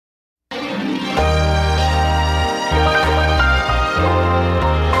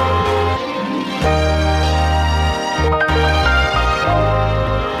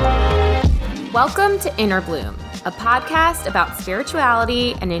Welcome to Inner Bloom, a podcast about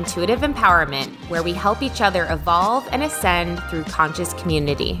spirituality and intuitive empowerment where we help each other evolve and ascend through conscious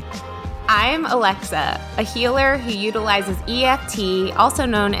community. I'm Alexa, a healer who utilizes EFT, also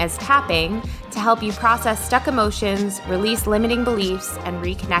known as tapping, to help you process stuck emotions, release limiting beliefs, and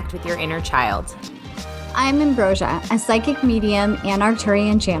reconnect with your inner child. I'm Ambrosia, a psychic medium and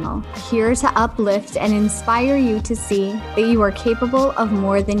Arcturian channel, here to uplift and inspire you to see that you are capable of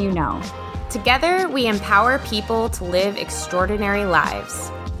more than you know. Together, we empower people to live extraordinary lives.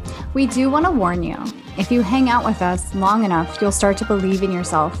 We do want to warn you, if you hang out with us long enough, you'll start to believe in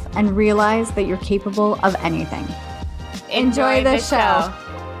yourself and realize that you're capable of anything. Enjoy the show.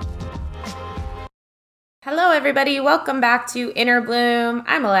 Hello, everybody. Welcome back to Inner Bloom.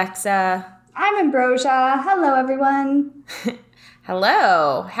 I'm Alexa. I'm Ambrosia. Hello, everyone.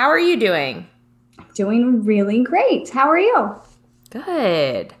 Hello. How are you doing? Doing really great. How are you?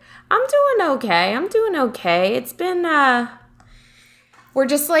 Good. I'm doing okay. It's been, we're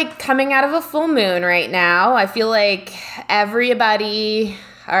just like coming out of a full moon right now. I feel like everybody,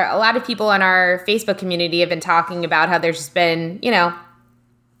 or a lot of people in our Facebook community have been talking about how there's just been,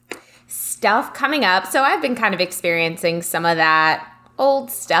 stuff coming up. So I've been kind of experiencing some of that old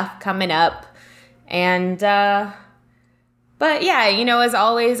stuff coming up. And, but yeah, as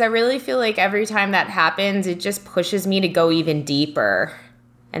always, I really feel like every time that happens, it just pushes me to go even deeper.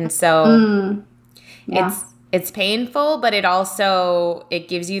 And so it's painful, but it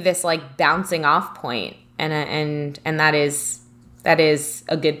gives you this like bouncing off point. And that is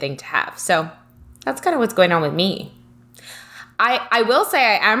a good thing to have. So that's kind of what's going on with me. I will say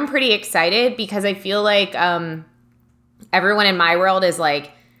I am pretty excited because I feel like, everyone in my world is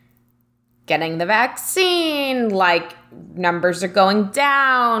like getting the vaccine, like numbers are going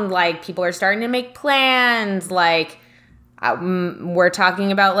down, like people are starting to make plans, like we're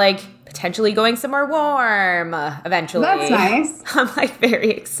talking about like potentially going somewhere warm eventually. That's nice. I'm like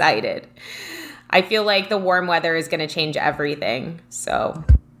very excited. I feel like the warm weather is going to change everything. So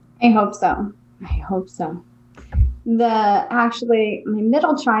I hope so. My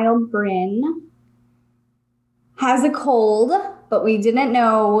middle child, Bryn, has a cold, but we didn't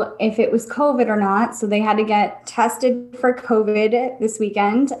know if it was COVID or not. So they had to get tested for COVID this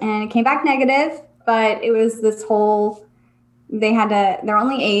weekend and it came back negative, but it was this whole, they're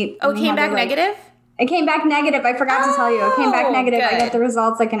only 8. Oh, it came back negative? It came back negative. I forgot to tell you. It came back negative. Good. I got the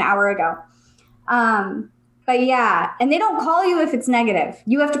results like an hour ago. But yeah, and they don't call you if it's negative.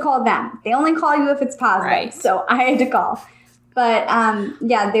 You have to call them. They only call you if it's positive. Right. So I had to call. But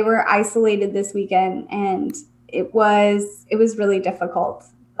they were isolated this weekend and it was really difficult,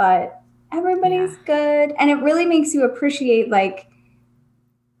 but everybody's good. And it really makes you appreciate like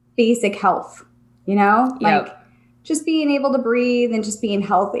basic health, like just being able to breathe and just being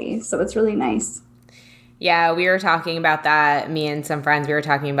healthy. So it's really nice. Yeah, we were talking about that. Me and some friends, we were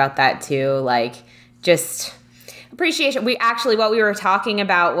talking about that too. Like just appreciation. What we were talking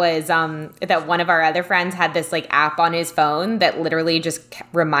about was that one of our other friends had this like app on his phone that literally just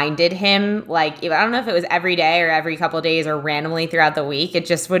reminded him, like, I don't know if it was every day or every couple of days or randomly throughout the week. It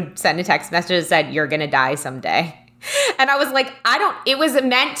just would send a text message that said, "You're going to die someday." And I was like, it was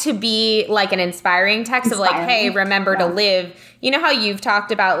meant to be like an inspiring text of like, hey, remember to live. You know how you've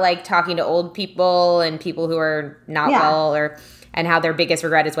talked about like talking to old people and people who are not well and how their biggest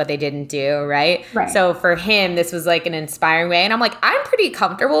regret is what they didn't do, right? So for him, this was like an inspiring way. And I'm like, I'm pretty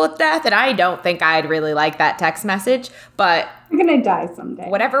comfortable with death, and I don't think I'd really like that text message, but I'm going to die someday.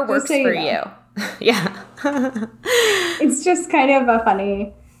 Whatever works for you. Yeah. It's just kind of a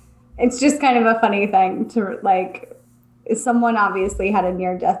funny thing to like, someone obviously had a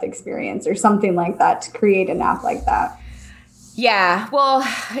near-death experience or something like that to create an app like that. Yeah. Well,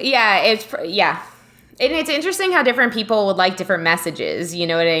 yeah, And it's interesting how different people would like different messages. You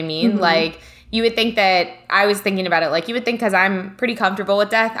know what I mean? Mm-hmm. Like, you would think that, I was thinking about it, like, you would think because I'm pretty comfortable with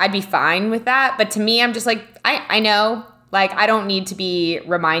death, I'd be fine with that. But to me, I'm just like, I know, like, I don't need to be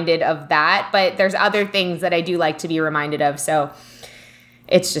reminded of that. But there's other things that I do like to be reminded of. So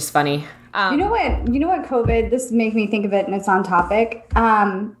it's just funny. You know what COVID, this make me think of it and it's on topic.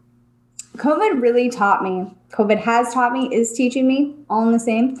 COVID has taught me, is teaching me, all in the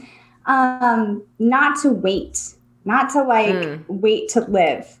same. Not to wait, wait to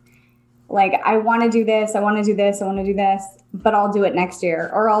live. Like, I want to do this, but I'll do it next year,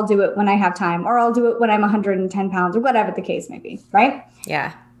 or I'll do it when I have time, or I'll do it when I'm 110 pounds, or whatever the case may be. Right.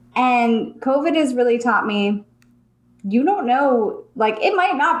 Yeah. And COVID has really taught me, you don't know, like, it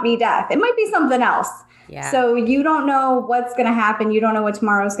might not be death. It might be something else. Yeah. So you don't know what's going to happen. You don't know what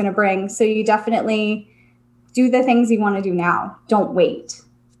tomorrow's going to bring. So you definitely do the things you want to do now. Don't wait.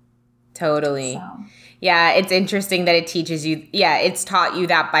 Totally. So. Yeah, it's interesting that it teaches you. Yeah, it's taught you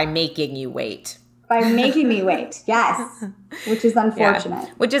that by making you wait. By making me wait. Yes. Which is unfortunate.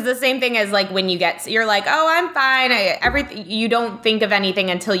 Yeah. Which is the same thing as like when you're like, oh, I'm fine. Everything. You don't think of anything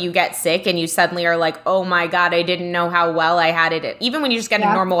until you get sick and you suddenly are like, oh my God, I didn't know how well I had it. Even when you just get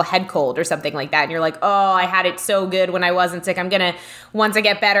a normal head cold or something like that. And you're like, oh, I had it so good when I wasn't sick. Once I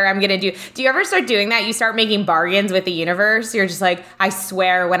get better, I'm going to do you ever start doing that? You start making bargains with the universe. You're just like, I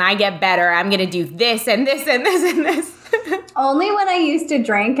swear when I get better, I'm going to do this and this and this and this. Only when I used to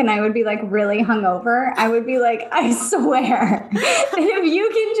drink and I would be like really hungover, I would be like, I swear, if you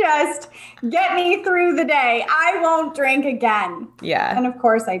can just get me through the day, I won't drink again. Yeah. And of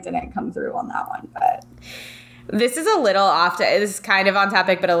course I didn't come through on that one, but. This is a little this is kind of on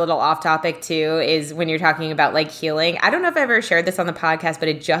topic, but a little off topic too, is when you're talking about like healing. I don't know if I ever shared this on the podcast, but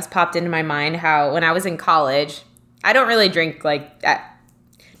it just popped into my mind how when I was in college, I don't really drink like that.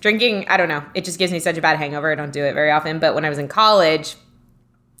 Drinking, I don't know. It just gives me such a bad hangover. I don't do it very often. But when I was in college,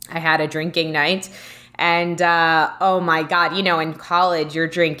 I had a drinking night. And oh my God, in college, you're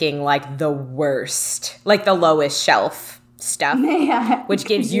drinking like the worst, like the lowest shelf stuff, which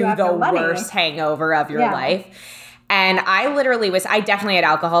gives you the worst hangover of your life. And I definitely had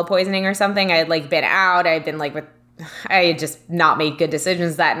alcohol poisoning or something. I had like been out. I had just not made good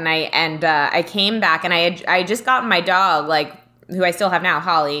decisions that night. And I came back and I had just gotten my dog, like, who I still have now,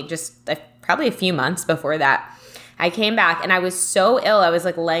 Holly, just probably a few months before that. I came back and I was so ill. I was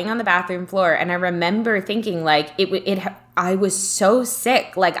like laying on the bathroom floor and I remember thinking like I was so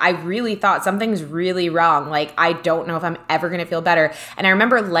sick. Like I really thought something's really wrong. Like I don't know if I'm ever going to feel better. And I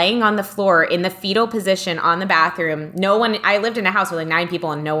remember laying on the floor in the fetal position on the bathroom. I lived in a house with like 9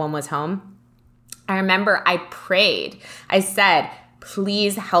 people and no one was home. I remember I prayed. I said,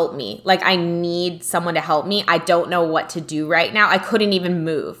 please help me. Like, I need someone to help me. I don't know what to do right now. I couldn't even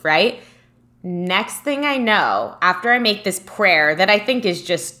move, right? Next thing I know, after I make this prayer that I think is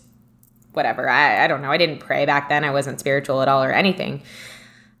just whatever. I don't know. I didn't pray back then. I wasn't spiritual at all or anything.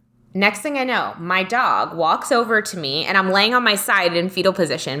 Next thing I know, my dog walks over to me and I'm laying on my side in fetal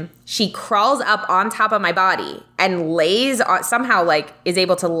position. She crawls up on top of my body and somehow like is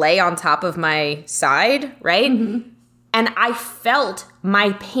able to lay on top of my side, right? Mm-hmm. And I felt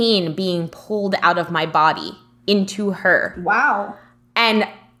my pain being pulled out of my body into her. Wow. And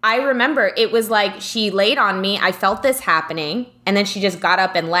I remember it was like she laid on me. I felt this happening. And then she just got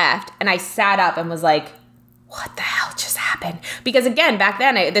up and left. And I sat up and was like, what the hell just happened? Because again, back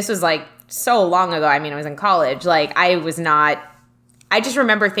then, this was like so long ago. I mean, I was in college. Like I just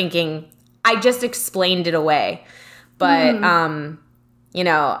remember thinking, I just explained it away. But,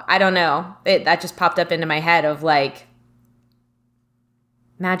 I don't know. That just popped up into my head of like,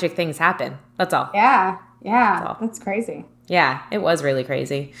 magic things happen. That's all. Yeah. That's crazy. Yeah, it was really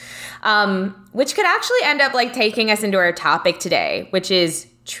crazy. Which could actually end up like taking us into our topic today, which is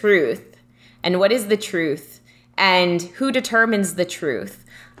truth. And what is the truth? And who determines the truth?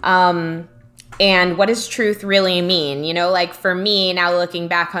 And what does truth really mean? Like for me, now looking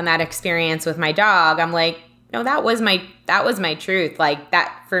back on that experience with my dog, I'm like, no, that was my truth. Like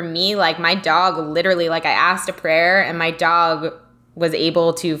that for me, like my dog literally, like I asked a prayer and my dog was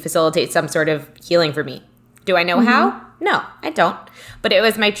able to facilitate some sort of healing for me. Do I know how? No, I don't. But it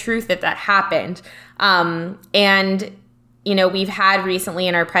was my truth that happened. And, we've had recently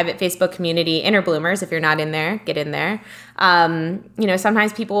in our private Facebook community, Inner Bloomers, if you're not in there, get in there.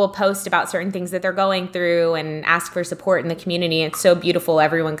 Sometimes people will post about certain things that they're going through and ask for support in the community. It's so beautiful.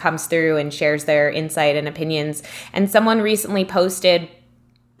 Everyone comes through and shares their insight and opinions. And someone recently posted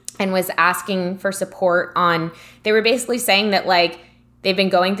and was asking for support they were basically saying that like they've been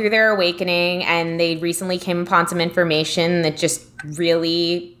going through their awakening and they recently came upon some information that just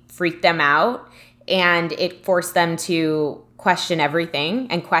really freaked them out and it forced them to question everything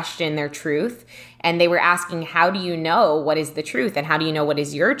and question their truth. And they were asking, how do you know what is the truth? And how do you know what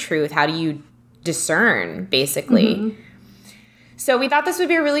is your truth? How do you discern, basically? Mm-hmm. So we thought this would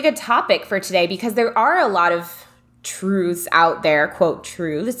be a really good topic for today because there are a lot of truths out there, quote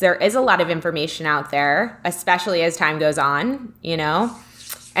truths. There is a lot of information out there, especially as time goes on,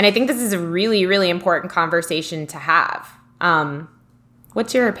 And I think this is a really, really important conversation to have.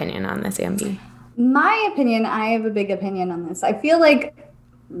 What's your opinion on this, Ambi? My opinion, I have a big opinion on this. I feel like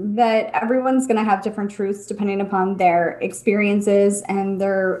that everyone's going to have different truths depending upon their experiences and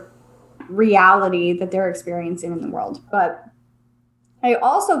their reality that they're experiencing in the world. But I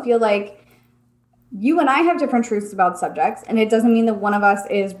also feel like you and I have different truths about subjects, and it doesn't mean that one of us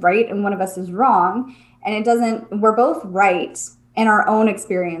is right and one of us is wrong. And we're both right in our own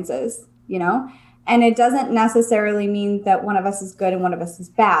experiences, and it doesn't necessarily mean that one of us is good and one of us is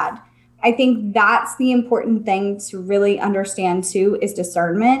bad. I think that's the important thing to really understand too, is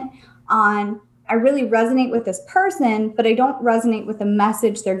discernment on, I really resonate with this person, but I don't resonate with the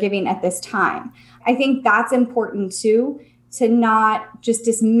message they're giving at this time. I think that's important too, to not just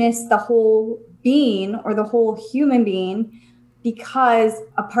dismiss the whole being or the whole human being because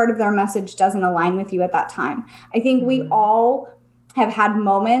a part of their message doesn't align with you at that time. I think we all have had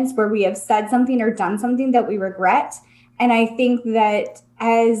moments where we have said something or done something that we regret. And I think that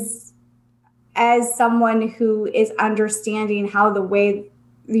as someone who is understanding how the way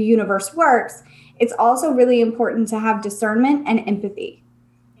the universe works, it's also really important to have discernment and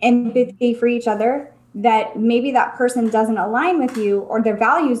empathy for each other, that maybe that person doesn't align with you or their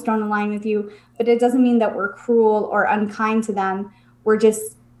values don't align with you, but it doesn't mean that we're cruel or unkind to them.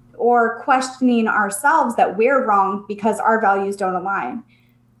 Or questioning ourselves that we're wrong because our values don't align.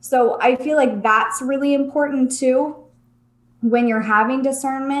 So I feel like that's really important too, when you're having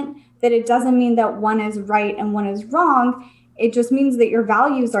discernment, that it doesn't mean that one is right and one is wrong. It just means that your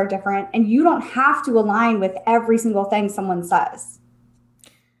values are different and you don't have to align with every single thing someone says.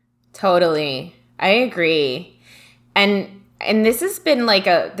 Totally. I agree. And this has been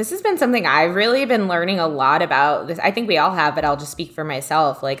something I've really been learning a lot about. This, I think we all have, but I'll just speak for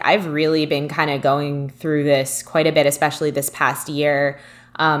myself. Like, I've really been kind of going through this quite a bit, especially this past year.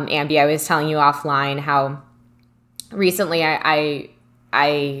 Ambi, I was telling you offline how recently I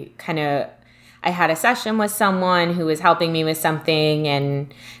had a session with someone who was helping me with something,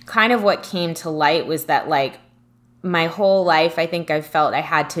 and kind of what came to light was that, like, my whole life, I think I've felt I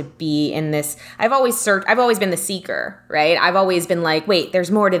had to be in this. I've always been the seeker, right? I've always been like, wait, there's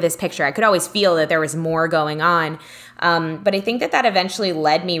more to this picture. I could always feel that there was more going on. But I think that eventually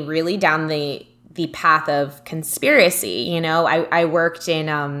led me really down the path of conspiracy. You know, I worked in,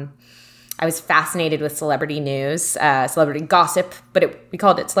 I was fascinated with celebrity news, celebrity gossip, but we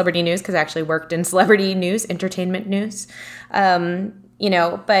called it celebrity news because I actually worked in celebrity news, entertainment news. You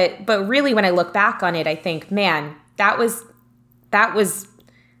know, but really when I look back on it, I think, man, that was,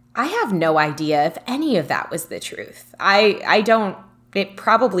 I have no idea if any of that was the truth. It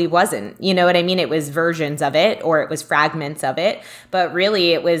probably wasn't, you know what I mean? It was versions of it, or it was fragments of it, but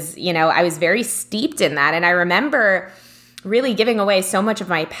really it was, you know, I was very steeped in that. And I remember really giving away so much of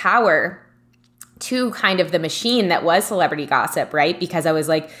my power to kind of the machine that was celebrity gossip, right? Because I was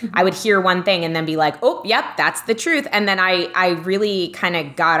like, I would hear one thing and then be like, oh, yep, that's the truth. And then I really kind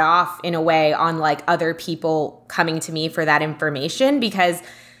of got off in a way on like other people coming to me for that information, because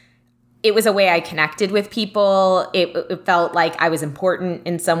it was a way I connected with people. It felt like I was important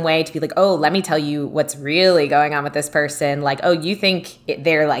in some way to be like, oh, let me tell you what's really going on with this person. Like, oh, you think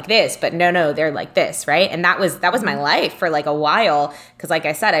they're like this, but no, they're like this, right? And that was my life for like a while, because like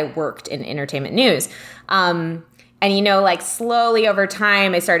I said, I worked in entertainment news. And, you know, like slowly over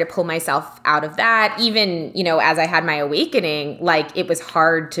time, I started to pull myself out of that. Even, you know, as I had my awakening, like it was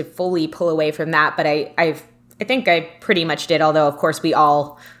hard to fully pull away from that. But I think I pretty much did, although of course we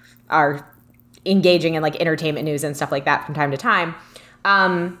all are engaging in like entertainment news and stuff like that from time to time.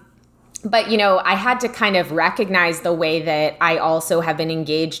 But, you know, I had to kind of recognize the way that I also have been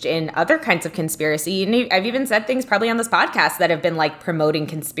engaged in other kinds of conspiracy. And I've even said things probably on this podcast that have been like promoting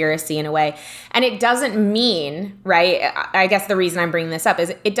conspiracy in a way. And it doesn't mean, right? I guess the reason I'm bringing this up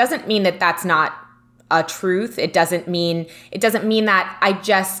is it doesn't mean that that's not a truth. It doesn't mean that. I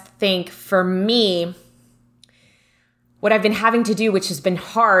just think for me, what I've been having to do, which has been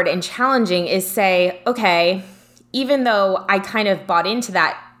hard and challenging, is say, okay, even though I kind of bought into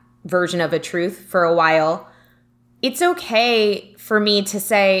that version of a truth for a while, it's okay for me to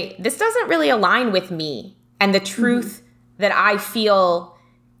say, this doesn't really align with me and the truth that I feel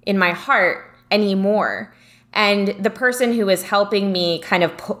in my heart anymore. And the person who is helping me kind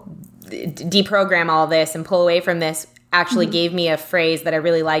of deprogram all this and pull away from this actually gave me a phrase that I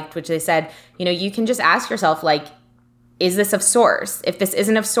really liked, which they said, you know, you can just ask yourself, like, is this of source? If this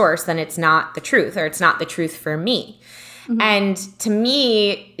isn't of source, then it's not the truth, or it's not the truth for me. And to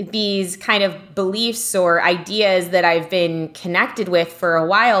me, these kind of beliefs or ideas that I've been connected with for a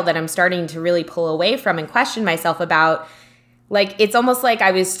while that I'm starting to really pull away from and question myself about, like, it's almost like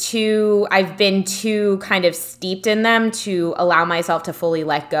I've been too kind of steeped in them to allow myself to fully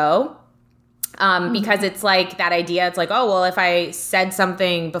let go. Because it's like that idea, it's like, oh, well, if I said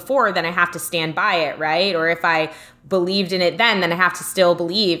something before, then I have to stand by it, right? Or if I believed in it then I have to still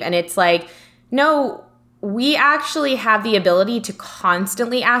believe. And it's like, no, we actually have the ability to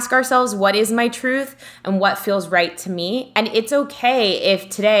constantly ask ourselves, what is my truth and what feels right to me? And it's okay if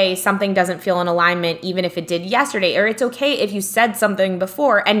today something doesn't feel in alignment, even if it did yesterday, or it's okay if you said something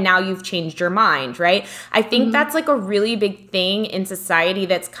before and now you've changed your mind, right? I think that's like a really big thing in society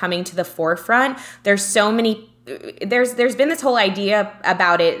that's coming to the forefront. There's so many, there's been this whole idea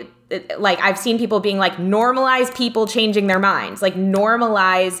about it. Like I've seen people being like, normalize people changing their minds, like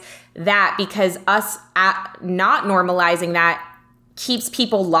normalize that, because us not normalizing that keeps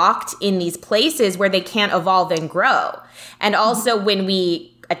people locked in these places where they can't evolve and grow. And also when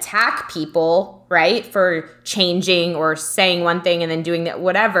we attack people, right, for changing or saying one thing and then doing that,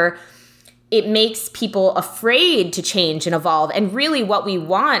 whatever, it makes people afraid to change and evolve. And really what we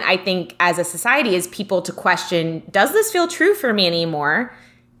want, I think, as a society is people to question, does this feel true for me anymore?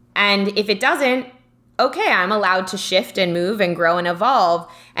 And if it doesn't, okay, I'm allowed to shift and move and grow and evolve.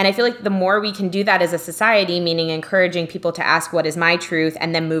 And I feel like the more we can do that as a society, meaning encouraging people to ask what is my truth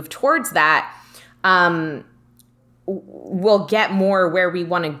and then move towards that, we'll get more where we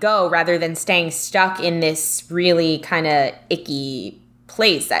want to go rather than staying stuck in this really kind of icky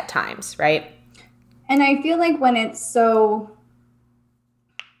place at times, right? And I feel like when it's so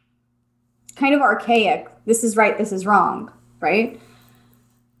kind of archaic, this is right, this is wrong, right?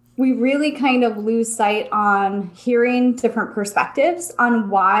 We really kind of lose sight on hearing different perspectives on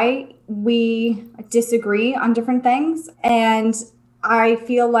why we disagree on different things. And I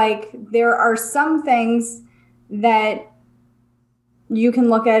feel like there are some things that you can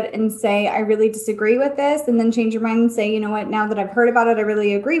look at and say, I really disagree with this, and then change your mind and say, you know what, now that I've heard about it, I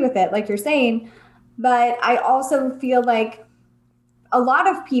really agree with it, like you're saying. But I also feel like a lot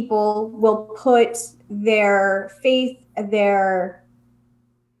of people will put their faith,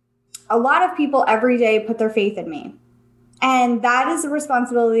 a lot of people every day put their faith in me. And that is a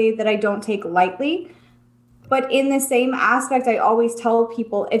responsibility that I don't take lightly. But in the same aspect, I always tell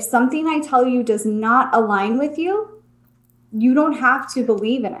people, if something I tell you does not align with you, you don't have to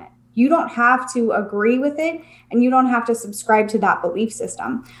believe in it. You don't have to agree with it, and you don't have to subscribe to that belief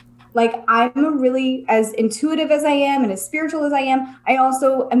system. Like, I'm really, as intuitive as I am and as spiritual as I am, I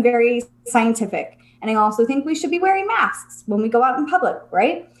also am very scientific. And I also think we should be wearing masks when we go out in public,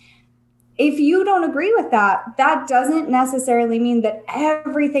 right? If you don't agree with that, that doesn't necessarily mean that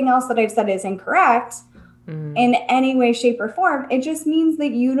everything else that I've said is incorrect in any way, shape, or form. It just means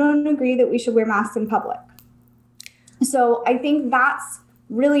that you don't agree that we should wear masks in public. So I think that's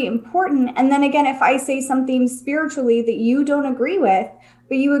really important. And then again, if I say something spiritually that you don't agree with,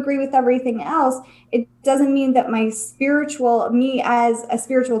 but you agree with everything else, it doesn't mean that me as a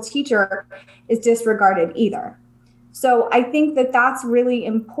spiritual teacher is disregarded either. So I think that that's really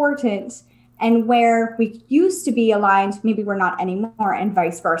important, and where we used to be aligned, maybe we're not anymore, and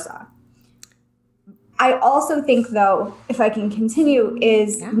vice versa. I also think, though, if I can continue,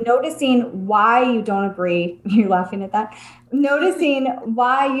 is noticing why you don't agree. You're laughing at that. Noticing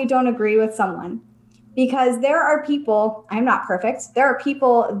why you don't agree with someone. Because there are people, I'm not perfect, there are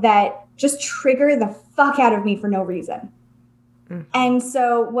people that just trigger the fuck out of me for no reason. And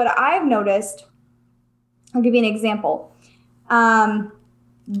so what I've noticed, I'll give you an example.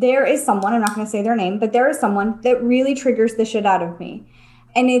 There is someone, I'm not going to say their name, but there is someone that really triggers the shit out of me.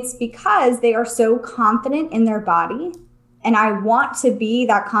 And it's because they are so confident in their body. And I want to be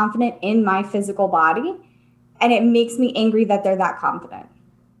that confident in my physical body. And it makes me angry that they're that confident.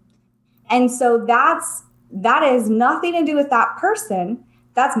 And so that has nothing to do with that person.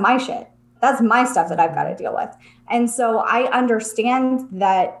 That's my shit. That's my stuff that I've got to deal with. And so I understand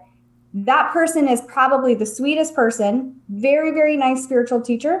that that person is probably the sweetest person, very, very nice spiritual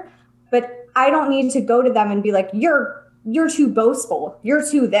teacher, but I don't need to go to them and be like, you're too boastful, you're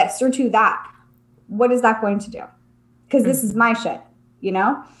too this, you're too that. What is that going to do? Because this is my shit, you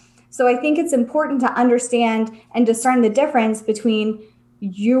know? So I think it's important to understand and discern the difference between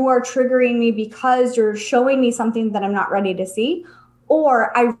you are triggering me because you're showing me something that I'm not ready to see,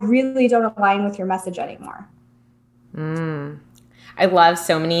 or I really don't align with your message anymore. I love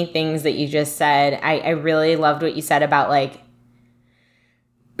so many things that you just said. I really loved what you said about, like,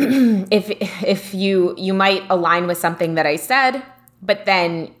 if you might align with something that I said, but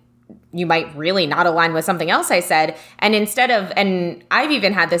then you might really not align with something else I said. And and I've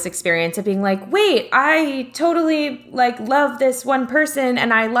even had this experience of being like, wait, I totally like love this one person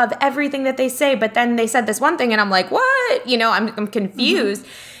and I love everything that they say, but then they said this one thing and I'm like, what? You know, I'm confused.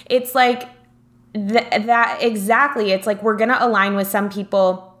 It's like that exactly. It's like we're going to align with some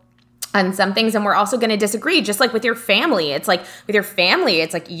people on some things, and we're also going to disagree, just like with your family. It's like with your family,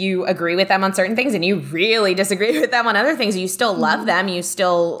 it's like you agree with them on certain things and you really disagree with them on other things. You still love them, you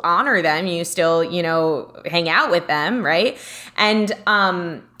still honor them, you still, hang out with them, right? And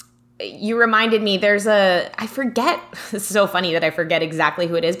you reminded me, I forget, it's so funny that I forget exactly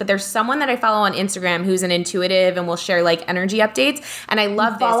who it is, but there's someone that I follow on Instagram who's an intuitive and will share like energy updates. And I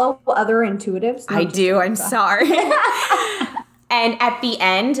love this. Follow other intuitives? I do. I'm sorry. And at the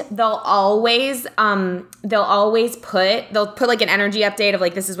end, they'll always put like an energy update of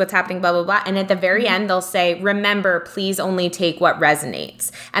like, this is what's happening, blah, blah, blah. And at the very end, they'll say, remember, please only take what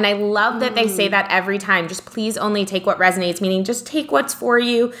resonates. And I love that they say that every time, just please only take what resonates, meaning just take what's for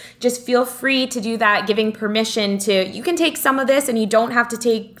you. Just feel free to do that, giving permission you can take some of this and you don't have to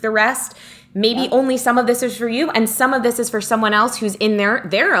take the rest. Maybe only some of this is for you and some of this is for someone else who's in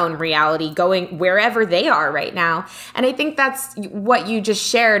their own reality going wherever they are right now. And I think that's what you just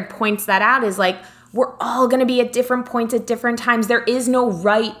shared points that out, is like, we're all going to be at different points at different times. There is no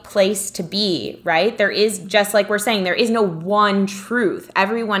right place to be, right? There is, just like we're saying, there is no one truth.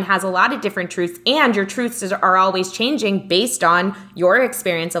 Everyone has a lot of different truths, and your truths are always changing based on your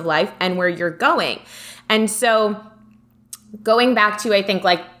experience of life and where you're going. And so going back to, I think,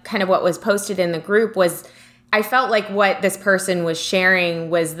 like kind of what was posted in the group was, I felt like what this person was sharing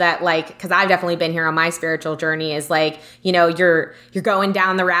was that, like, because I've definitely been here on my spiritual journey, is like, you're going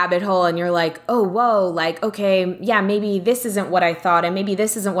down the rabbit hole and you're like, oh, whoa, like, okay, yeah, maybe this isn't what I thought and maybe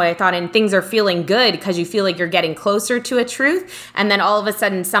this isn't what I thought, and things are feeling good because you feel like you're getting closer to a truth. And then all of a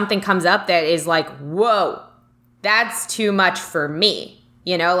sudden something comes up that is like, whoa, that's too much for me.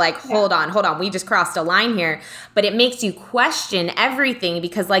 Hold on, we just crossed a line here. But it makes you question everything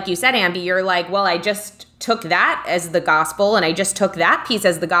because, like you said, Ambi, you're like, well, I just took that as the gospel and I just took that piece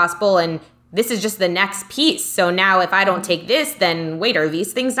as the gospel and this is just the next piece. So now if I don't take this, then wait, are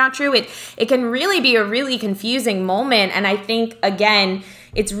these things not true? It can really be a really confusing moment. And I think, again,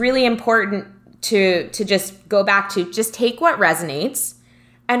 it's really important to just go back to just take what resonates.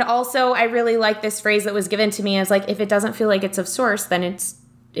 And also, I really like this phrase that was given to me as like, if it doesn't feel like it's of source, then it's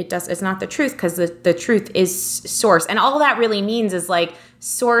not the truth, because the truth is source. And all that really means is like,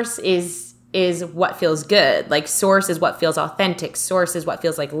 source is what feels good. Like, source is what feels authentic. Source is what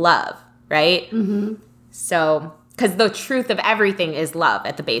feels like love, right? Mm-hmm. So, because the truth of everything is love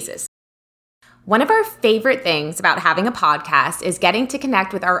at the basis. One of our favorite things about having a podcast is getting to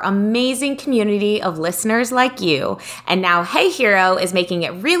connect with our amazing community of listeners like you. And now Hey Hero is making it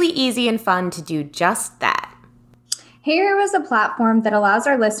really easy and fun to do just that. Hey Hero is a platform that allows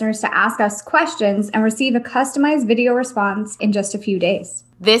our listeners to ask us questions and receive a customized video response in just a few days.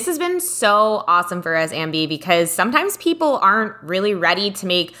 This has been so awesome for us, Ambi, because sometimes people aren't really ready to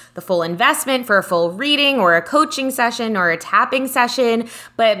make the full investment for a full reading or a coaching session or a tapping session,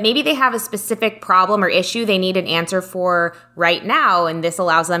 but maybe they have a specific problem or issue they need an answer for right now, and this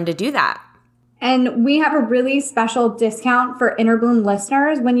allows them to do that. And we have a really special discount for Inner Bloom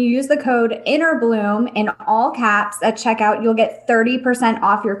listeners. When you use the code INNERBLOOM in all caps at checkout, you'll get 30%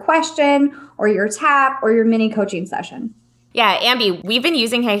 off your question or your tap or your mini coaching session. Yeah, Ambi, we've been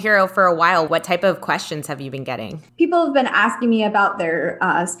using Hey Hero for a while. What type of questions have you been getting? People have been asking me about their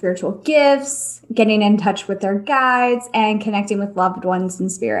spiritual gifts, getting in touch with their guides, and connecting with loved ones in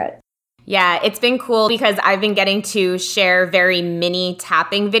spirit. Yeah, it's been cool because I've been getting to share very mini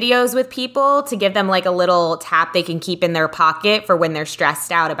tapping videos with people to give them like a little tap they can keep in their pocket for when they're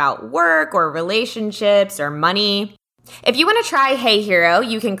stressed out about work or relationships or money. If you want to try Hey Hero,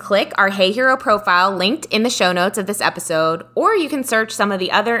 you can click our Hey Hero profile linked in the show notes of this episode, or you can search some of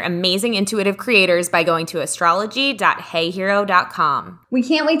the other amazing intuitive creators by going to astrology.heyhero.com. We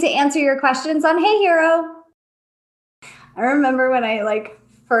can't wait to answer your questions on Hey Hero. I remember when I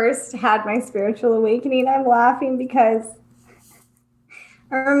first had my spiritual awakening, I'm laughing because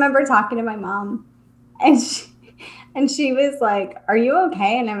I remember talking to my mom and she was like, "Are you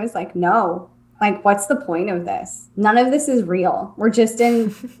okay?" And I was like, "No. Like, what's the point of this? None of this is real. We're just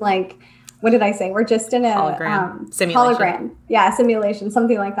in what did I say? We're just in a simulation. Hologram. Yeah, simulation,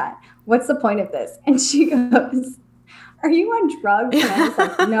 something like that. What's the point of this?" And she goes, "Are you on drugs?" And I was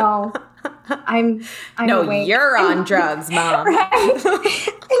like, "No, I'm no, awake." You're on drugs, Mom. Right? And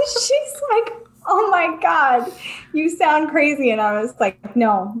she's like, "Oh my God, you sound crazy." And I was like,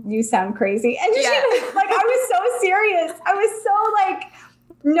 "No, you sound crazy." And she was like, I was so serious. I was so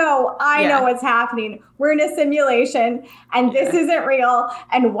no, I know what's happening. We're in a simulation and this isn't real.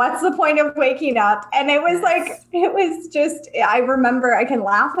 And what's the point of waking up? And it was it was just, I remember, I can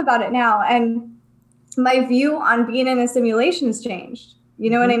laugh about it now. And my view on being in a simulation has changed. You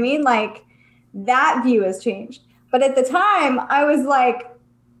know what I mean? That view has changed. But at the time I was like,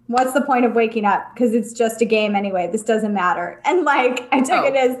 what's the point of waking up? Because it's just a game anyway. This doesn't matter. And like, I took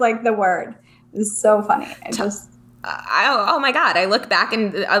it as like the word. It was so funny. Oh my God. I look back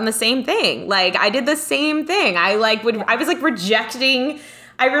on the same thing. Like I did the same thing. I was like rejecting.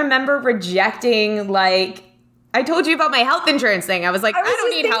 I remember rejecting like, I told you about my health insurance thing. I was like, I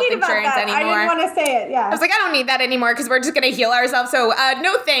don't need health insurance anymore. I didn't want to say it. Yeah. I was like, I don't need that anymore because we're just going to heal ourselves. So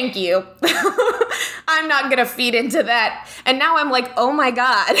no, thank you. I'm not going to feed into that. And now I'm like, oh my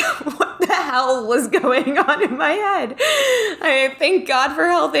God, what the hell was going on in my head? I thank God for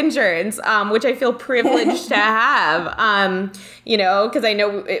health insurance, which I feel privileged to have, you know, because I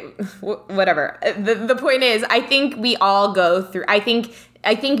know whatever. The point is, I think we all go through, I think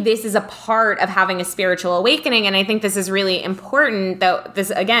this is a part of having a spiritual awakening. And I think this is really important, though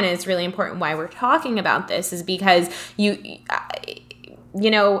this, again, is really important why we're talking about this is because you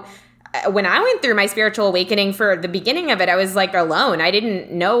know, when I went through my spiritual awakening for the beginning of it, I was like alone. I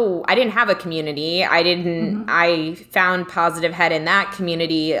didn't have a community. I found Positive Head in that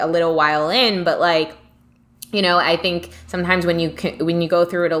community a little while in, but like, you know, I think sometimes when you go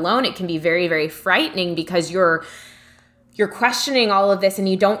through it alone, it can be very, very frightening because you're questioning all of this and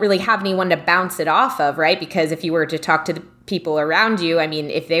you don't really have anyone to bounce it off of, right? Because if you were to talk to the people around you, I mean,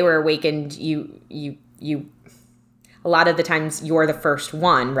 if they were awakened, you a lot of the times you're the first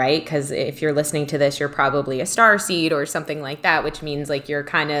one, right? Because if you're listening to this, you're probably a starseed or something like that, which means like you're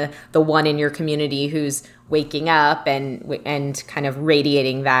kind of the one in your community who's waking up and kind of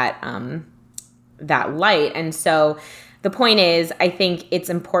radiating that light. And so the point is, I think it's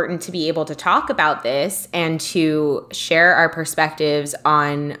important to be able to talk about this and to share our perspectives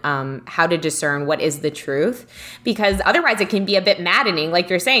on how to discern what is the truth, because otherwise it can be a bit maddening.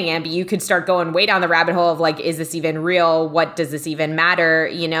 Like you're saying, Ambi, you could start going way down the rabbit hole of like, is this even real? What does this even matter?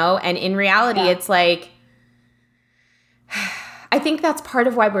 You know? And in reality, It's like, I think that's part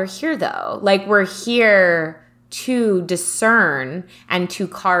of why we're here though. Like we're here to discern and to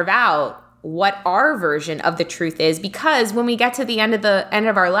carve out what our version of the truth is, because when we get to the end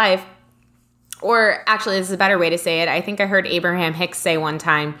of our life, or actually this is a better way to say it, I think I heard Abraham Hicks say one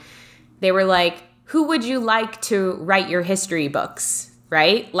time, they were like, who would you like to write your history books,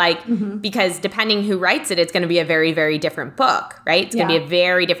 right? Like, because depending who writes it, it's going to be a very, very different book, right? It's going to be a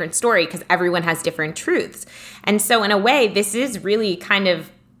very different story because everyone has different truths. And so in a way, this is really kind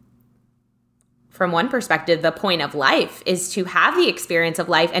of, from one perspective, the point of life is to have the experience of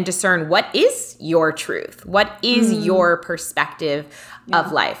life and discern what is your truth, what is your perspective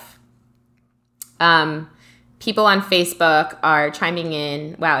of life. People on Facebook are chiming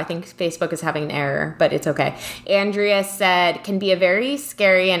in. Wow, I think Facebook is having an error, but it's okay. Andrea said, can be a very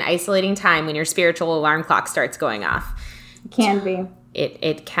scary and isolating time when your spiritual alarm clock starts going off. It can be.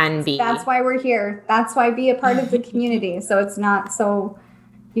 It can be. That's why we're here. That's why be a part of the community. So it's not so...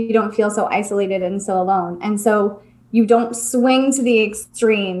 you don't feel so isolated and so alone. And so you don't swing to the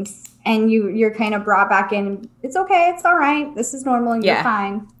extremes and you're kind of brought back in. It's okay. It's all right. This is normal and you're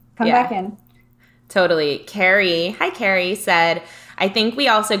fine. Come back in. Totally. Hi, Carrie said, I think we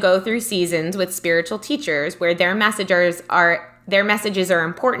also go through seasons with spiritual teachers where their messages are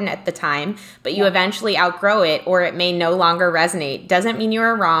important at the time, but you eventually outgrow it or it may no longer resonate. Doesn't mean you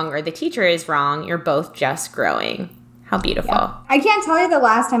are wrong or the teacher is wrong. You're both just growing. How beautiful. Yeah. I can't tell you the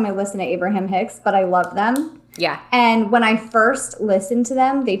last time I listened to Abraham Hicks, but I love them. Yeah. And when I first listened to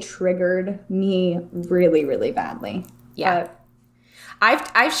them, they triggered me really, really badly. Yeah.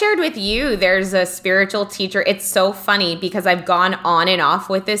 I've shared with you, there's a spiritual teacher. It's so funny because I've gone on and off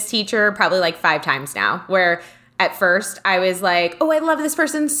with this teacher probably like 5 times now, where at first I was like, oh, I love this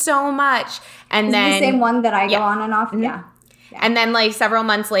person so much. And then the same one that I go on and off? Mm-hmm. Yeah. And then like several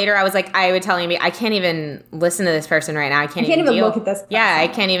months later, I was like, I would tell me, I can't even listen to this person right now. I can't even look at this person. Yeah, I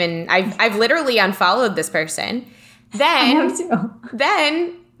can't even, I've literally unfollowed this person. Then, I have to.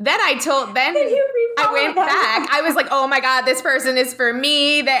 then I went back. I was like, oh my God, this person is for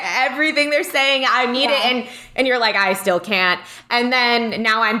me. Everything they're saying, I need it. And you're like, I still can't. And then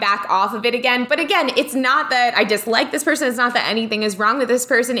now I'm back off of it again. But again, it's not that I dislike this person. It's not that anything is wrong with this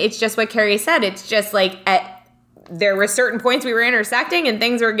person. It's just what Carrie said. It's just like there were certain points we were intersecting and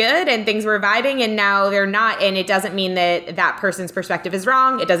things were good and things were vibing and now they're not. And it doesn't mean that person's perspective is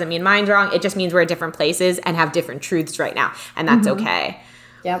wrong. It doesn't mean mine's wrong. It just means we're at different places and have different truths right now. And that's okay.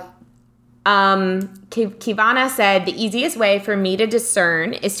 Yep. Kivana said, the easiest way for me to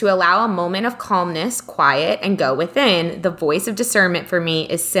discern is to allow a moment of calmness, quiet, and go within. The voice of discernment for me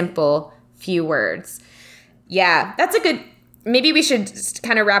is simple, few words. Yeah, that's a good... Maybe we should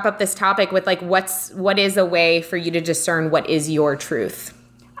kind of wrap up this topic with like, what is a way for you to discern what is your truth?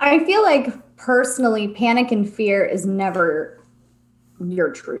 I feel like personally, panic and fear is never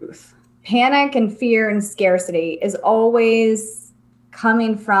your truth. Panic and fear and scarcity is always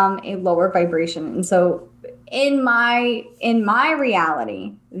coming from a lower vibration. And so in my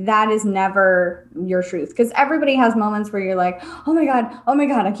reality, that is never your truth. Because everybody has moments where you're like, oh my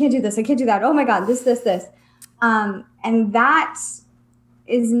God, I can't do this, I can't do that. Oh my God, this. And that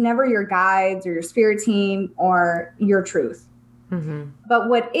is never your guides or your spirit team or your truth. Mm-hmm. But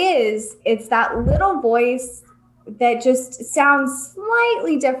what is, it's that little voice that just sounds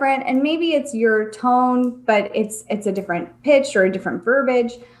slightly different, and maybe it's your tone, but it's a different pitch or a different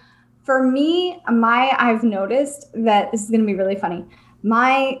verbiage. For me, I've noticed that this is going to be really funny.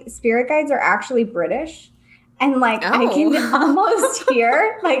 My spirit guides are actually British, and like I can almost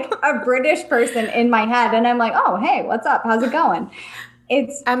hear like a British person in my head, and I'm like, oh hey, what's up? How's it going?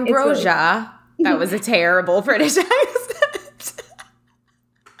 It's Ambrosia. It's really... That was a terrible British accent.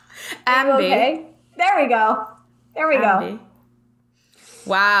 Ambi. Okay, there we go.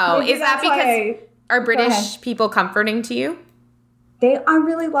 Wow. Is that because are British people comforting to you? I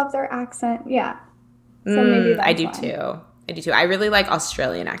really love their accent. Yeah. So maybe that's I do too. I really like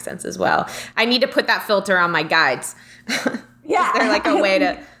Australian accents as well. I need to put that filter on my guides. Yeah. They're like a way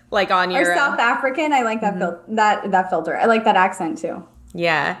to like on your... Or South African. I like that that filter. I like that accent too.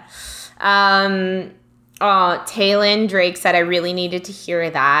 Yeah. Taylin Drake said I really needed to hear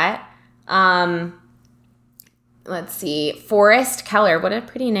that. Let's see. Forrest Keller. What a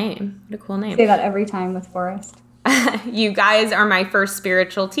pretty name. What a cool name. I say that every time with Forrest. You guys are my first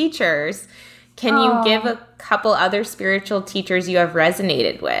spiritual teachers. Can you give a couple other spiritual teachers you have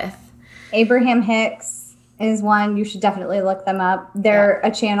resonated with? Abraham Hicks is one. You should definitely look them up. They're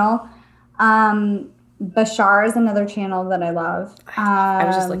a channel. Bashar is another channel that I love. I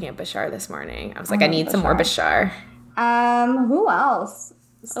was just looking at Bashar this morning. I was like, I need some more Bashar. Who else?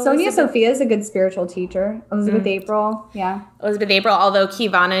 Sonia Sophia is a good spiritual teacher. Elizabeth April, yeah. Elizabeth April, although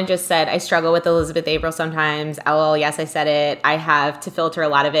Kivana just said, I struggle with Elizabeth April sometimes. LOL, yes, I said it. I have to filter a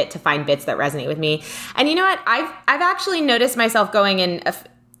lot of it to find bits that resonate with me. And you know what? I've actually noticed myself going in,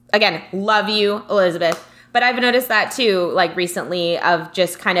 again, love you, Elizabeth. But I've noticed that too, like recently, of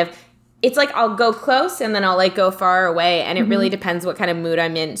just kind of, it's like I'll go close and then I'll like go far away. And it really depends what kind of mood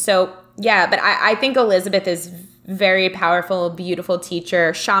I'm in. So yeah, but I think Elizabeth is very powerful, beautiful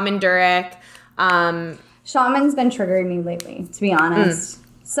teacher. Shaman Durek. Shaman's been triggering me lately, to be honest.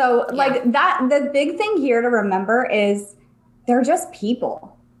 So like that, the big thing here to remember is they're just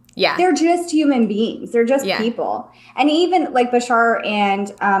people. Yeah. They're just human beings. They're just people. And even like Bashar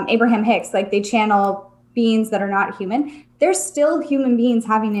and Abraham Hicks, like they channel beings that are not human. They're still human beings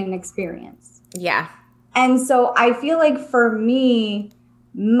having an experience. Yeah. And so I feel like for me,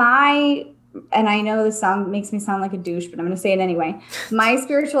 and I know this makes me sound like a douche, but I'm going to say it anyway. My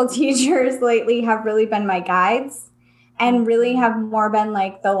spiritual teachers lately have really been my guides, and really have more been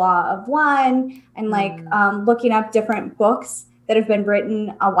like the Law of One, and like looking up different books that have been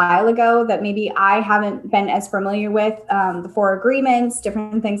written a while ago that maybe I haven't been as familiar with, the Four Agreements,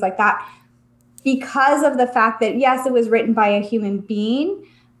 different things like that, because of the fact that, yes, it was written by a human being,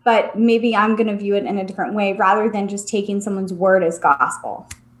 but maybe I'm going to view it in a different way rather than just taking someone's word as gospel.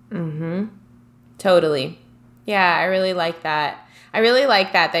 Mm-hmm. Totally. Yeah, I really like that. I really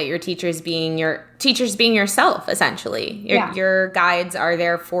like that your teachers being yourself, essentially. Your guides are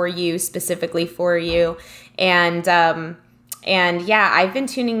there for you, specifically for you. And yeah, I've been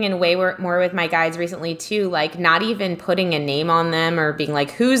tuning in way more with my guides recently too, like not even putting a name on them or being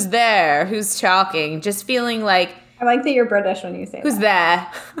like, who's there? Who's talking? Just feeling like... I like that you're British when you say who's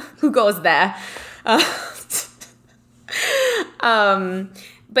that. Who's there? Who goes there?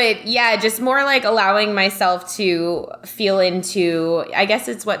 But yeah, just more like allowing myself to feel into, I guess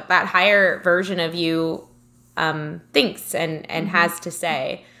it's what that higher version of you thinks and has to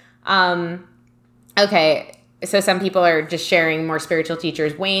say. Okay, so some people are just sharing more spiritual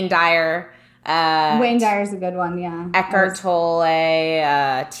teachers. Wayne Dyer. Wayne Dyer's a good one, yeah. Eckhart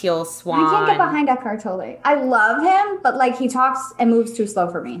Tolle, Teal Swan. I can't get behind Eckhart Tolle. I love him, but like he talks and moves too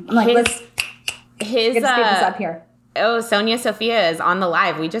slow for me. I'm like, let's speed this up here. Oh, Sonia Sophia is on the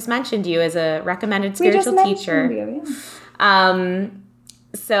live. We just mentioned you as a recommended spiritual teacher. You, yeah.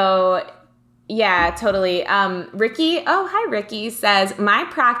 So yeah, totally. Ricky, hi Ricky, says, my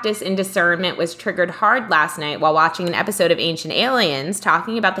practice in discernment was triggered hard last night while watching an episode of Ancient Aliens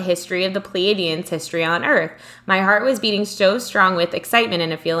talking about the history of the Pleiadians' history on Earth. My heart was beating so strong with excitement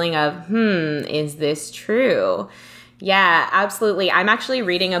and a feeling of, is this true? Yeah, absolutely. I'm actually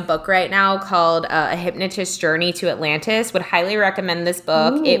reading a book right now called A Hypnotist's Journey to Atlantis. Would highly recommend this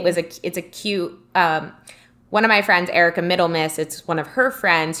book. Ooh. It's a cute, one of my friends, Erica Middlemiss, it's one of her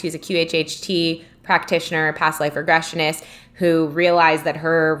friends who's a QHHT practitioner, past life regressionist, who realized that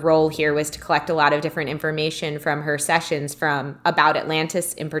her role here was to collect a lot of different information from her sessions about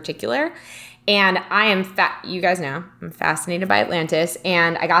Atlantis in particular. And I am, you guys know, I'm fascinated by Atlantis.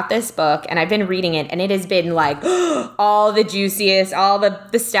 And I got this book and I've been reading it, and it has been like all the juiciest, all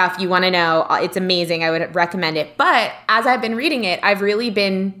the stuff you want to know. It's amazing. I would recommend it. But as I've been reading it, I've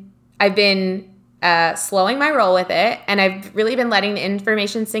been slowing my roll with it. And I've really been letting the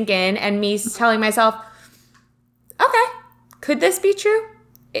information sink in and me telling myself, okay, could this be true?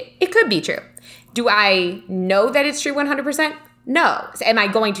 It could be true. Do I know that it's true 100%? No. Am I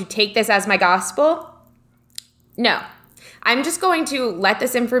going to take this as my gospel? No. I'm just going to let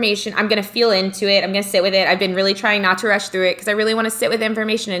this information, I'm going to feel into it. I'm going to sit with it. I've been really trying not to rush through it because I really want to sit with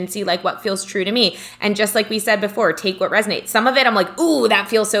information and see like what feels true to me. And just like we said before, take what resonates. Some of it I'm like, ooh, that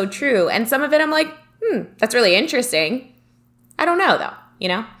feels so true. And some of it I'm like, that's really interesting. I don't know though, you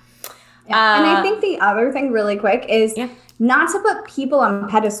know? Yeah. And I think the other thing really quick is not to put people on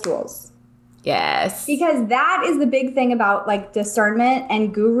pedestals. Yes. Because that is the big thing about like discernment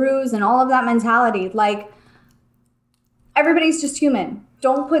and gurus and all of that mentality. Like everybody's just human.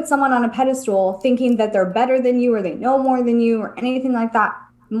 Don't put someone on a pedestal thinking that they're better than you or they know more than you or anything like that.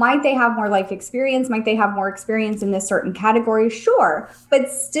 Might they have more life experience? Might they have more experience in this certain category? Sure.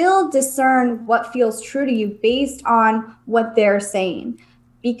 But still discern what feels true to you based on what they're saying.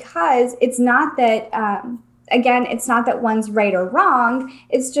 Because it's not that... Again, it's not that one's right or wrong.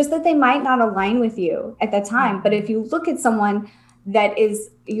 It's just that they might not align with you at the time. But if you look at someone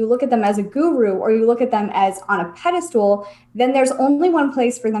you look at them as a guru or you look at them as on a pedestal, then there's only one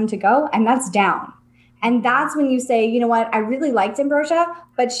place for them to go, and that's down. And that's when you say, you know what, I really liked Ambrosia,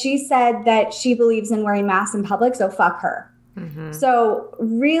 but she said that she believes in wearing masks in public, so fuck her. Mm-hmm. So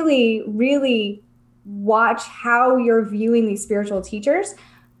really, really watch how you're viewing these spiritual teachers.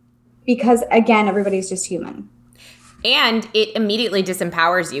 Because, again, everybody's just human. And it immediately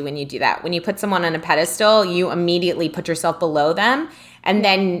disempowers you when you do that. When you put someone on a pedestal, you immediately put yourself below them. And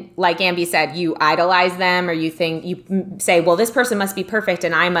then, like Ambi said, you idolize them or you say, well, this person must be perfect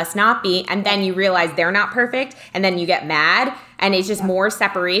and I must not be. And then you realize they're not perfect. And then you get mad. And it's just more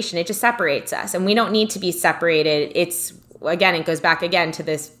separation. It just separates us. And we don't need to be separated. It goes back again to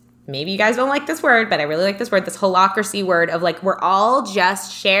this. Maybe you guys don't like this word, but I really like this word, this holacracy word of like, we're all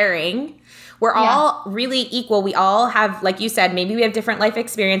just sharing. We're all really equal. We all have, like you said, maybe we have different life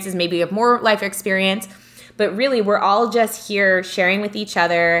experiences. Maybe we have more life experience, but really we're all just here sharing with each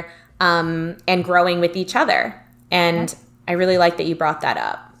other and growing with each other. And I really like that you brought that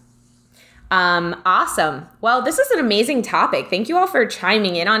up. Awesome. Well, this is an amazing topic. Thank you all for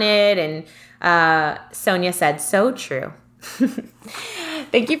chiming in on it. And Sonia said, so true.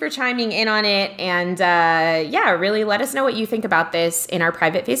 Thank you for chiming in on it. And really let us know what you think about this in our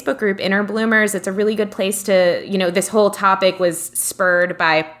private Facebook group, Inner Bloomers. It's a really good place to, this whole topic was spurred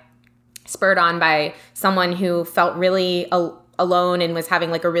on by someone who felt really alone and was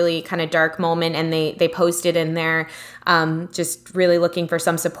having like a really kind of dark moment, and they posted in there just really looking for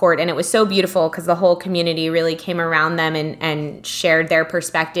some support. And it was so beautiful because the whole community really came around them and shared their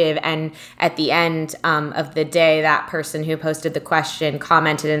perspective. And at the end of the day, that person who posted the question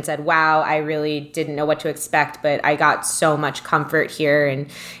commented and said, wow, I really didn't know what to expect, but I got so much comfort here. And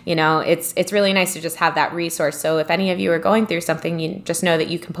it's really nice to just have that resource. So if any of you are going through something, you just know that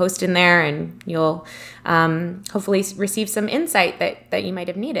you can post in there and you'll hopefully receive some insight that you might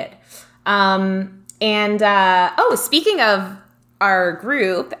have needed. Speaking of our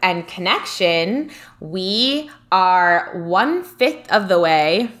group and connection, we are 1/5 of the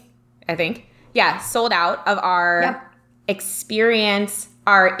way, I think. Yeah, sold out of our experience,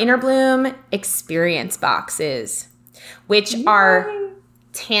 our Inner Bloom experience boxes, which are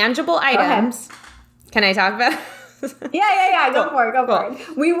tangible items. Can I talk about it? Yeah. Go for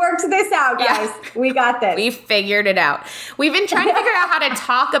it. We worked this out, guys. Yeah. We got this. We figured it out. We've been trying to figure out how to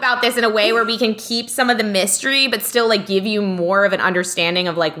talk about this in a way where we can keep some of the mystery, but still like give you more of an understanding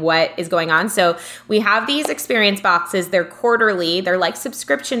of like what is going on. So we have these experience boxes. They're quarterly. They're like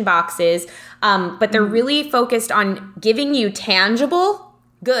subscription boxes, but they're really focused on giving you tangible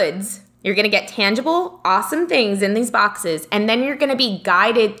goods. You're going to get tangible, awesome things in these boxes, and then you're going to be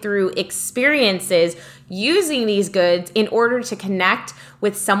guided through experiences using these goods in order to connect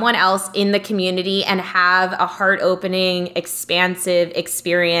with someone else in the community and have a heart-opening, expansive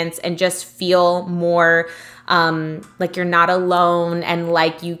experience and just feel more like you're not alone and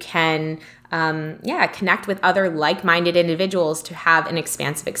like you can connect with other like-minded individuals to have an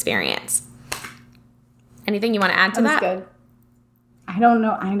expansive experience. Anything you want to add to that? Good. I don't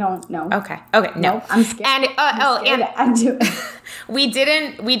know. Okay. No. Nope, I'm scared. And I'm scared. we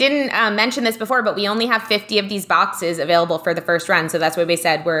didn't mention this before, but we only have 50 of these boxes available for the first run. So that's what we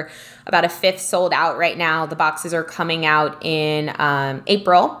said. We're about a fifth sold out right now. The boxes are coming out in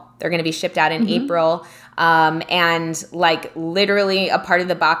April. They're going to be shipped out in April. And like literally a part of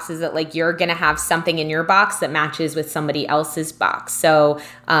the box is that like you're going to have something in your box that matches with somebody else's box. So,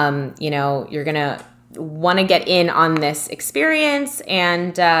 you're going to want to get in on this experience,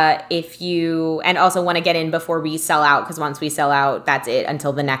 and and also want to get in before we sell out, because once we sell out, that's it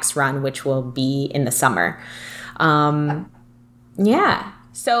until the next run, which will be in the summer. Yeah.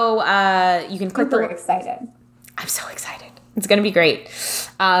 So you can click Super excited. I'm so excited. It's going to be great.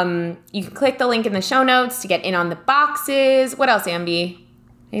 You can click the link in the show notes to get in on the boxes. What else, Ambi?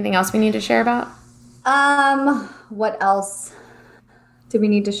 Anything else we need to share about? What else do we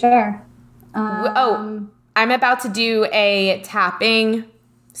need to share? I'm about to do a tapping.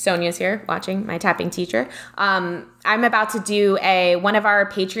 Sonia's here watching, my tapping teacher. I'm about to do one of our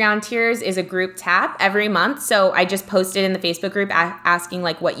Patreon tiers is a group tap every month. So I just posted in the Facebook group asking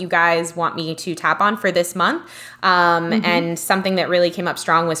like what you guys want me to tap on for this month. And something that really came up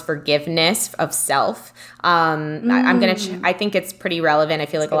strong was forgiveness of self. I think it's pretty relevant. I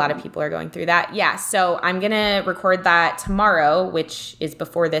feel like a lot of people are going through that. Yeah. So I'm going to record that tomorrow, which is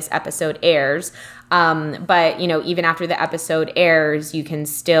before this episode airs. But even after the episode airs, you can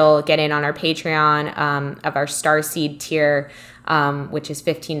still get in on our Patreon, of our Starseed tier, which is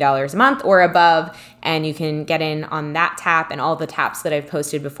 $15 a month or above. And you can get in on that tap and all the taps that I've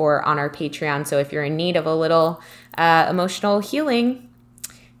posted before on our Patreon. So if you're in need of a little, emotional healing,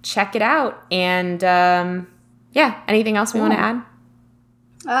 check it out. And, anything else we want to add?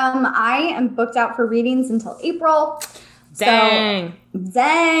 I am booked out for readings until April. Dang.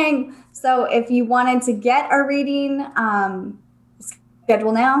 So if you wanted to get a reading,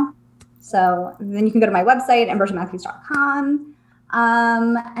 schedule now. So then you can go to my website, ambrosiamatthews.com.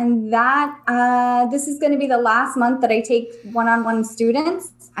 And that this is going to be the last month that I take one-on-one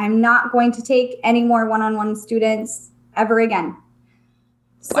students. I'm not going to take any more one-on-one students ever again.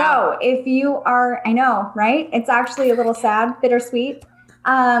 Wow. So if you are, I know, right? It's actually a little sad, bittersweet.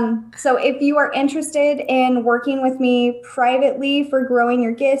 So if you are interested in working with me privately for growing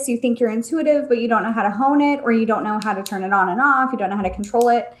your gifts, you think you're intuitive, but you don't know how to hone it, or you don't know how to turn it on and off, you don't know how to control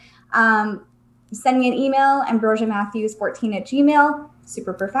it, send me an email, ambrosiamatthews14@gmail.com,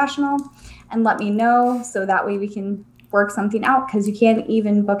 super professional, and let me know so that way we can work something out, because you can't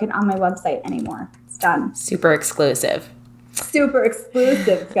even book it on my website anymore. It's done. Super exclusive. Super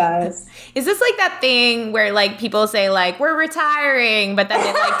exclusive, guys. Is this like that thing where like people say like we're retiring, but then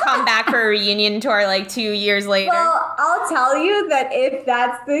they like come back for a reunion tour like 2 years later? Well, I'll tell you that if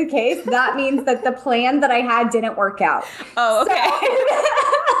that's the case, that means that the plan that I had didn't work out. Oh, okay.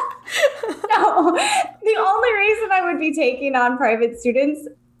 No, the only reason I would be taking on private students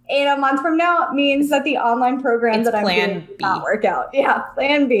in a month from now means that the online program that I'm doing did not work out. Yeah,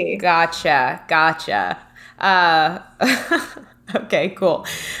 plan B. Gotcha. Okay, cool.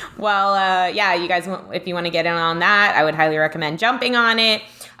 Well, you guys, if you want to get in on that, I would highly recommend jumping on it.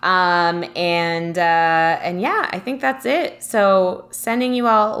 I think that's it. So sending you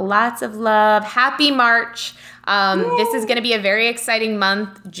all lots of love. Happy March. This is going to be a very exciting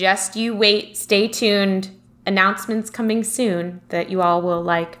month. Just you wait, stay tuned. Announcements coming soon that you all will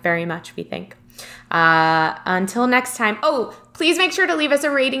like very much, we think. Until next time. Oh, please make sure to leave us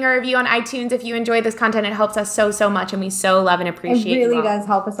a rating or review on iTunes if you enjoy this content. It helps us so much, and we so love and appreciate it. It really does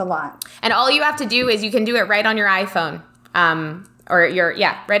help us a lot. And all you have to do is you can do it right on your iPhone. Right on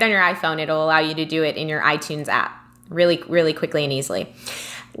your iPhone. It'll allow you to do it in your iTunes app really, really quickly and easily.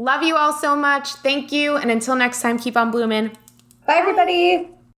 Love you all so much. Thank you. And until next time, keep on blooming. Bye, everybody.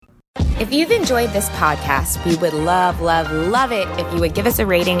 If you've enjoyed this podcast, we would love, love, love it if you would give us a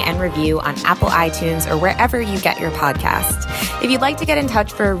rating and review on Apple iTunes or wherever you get your podcasts. If you'd like to get in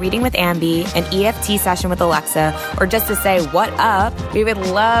touch for a reading with Ambi, an EFT session with Alexa, or just to say what up, we would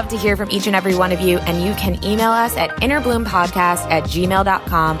love to hear from each and every one of you, and you can email us at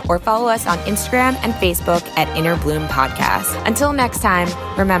innerbloom.podcast@gmail.com or follow us on Instagram and Facebook at Innerbloom Podcast. Until next time,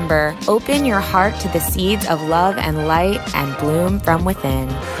 remember, open your heart to the seeds of love and light and bloom from within.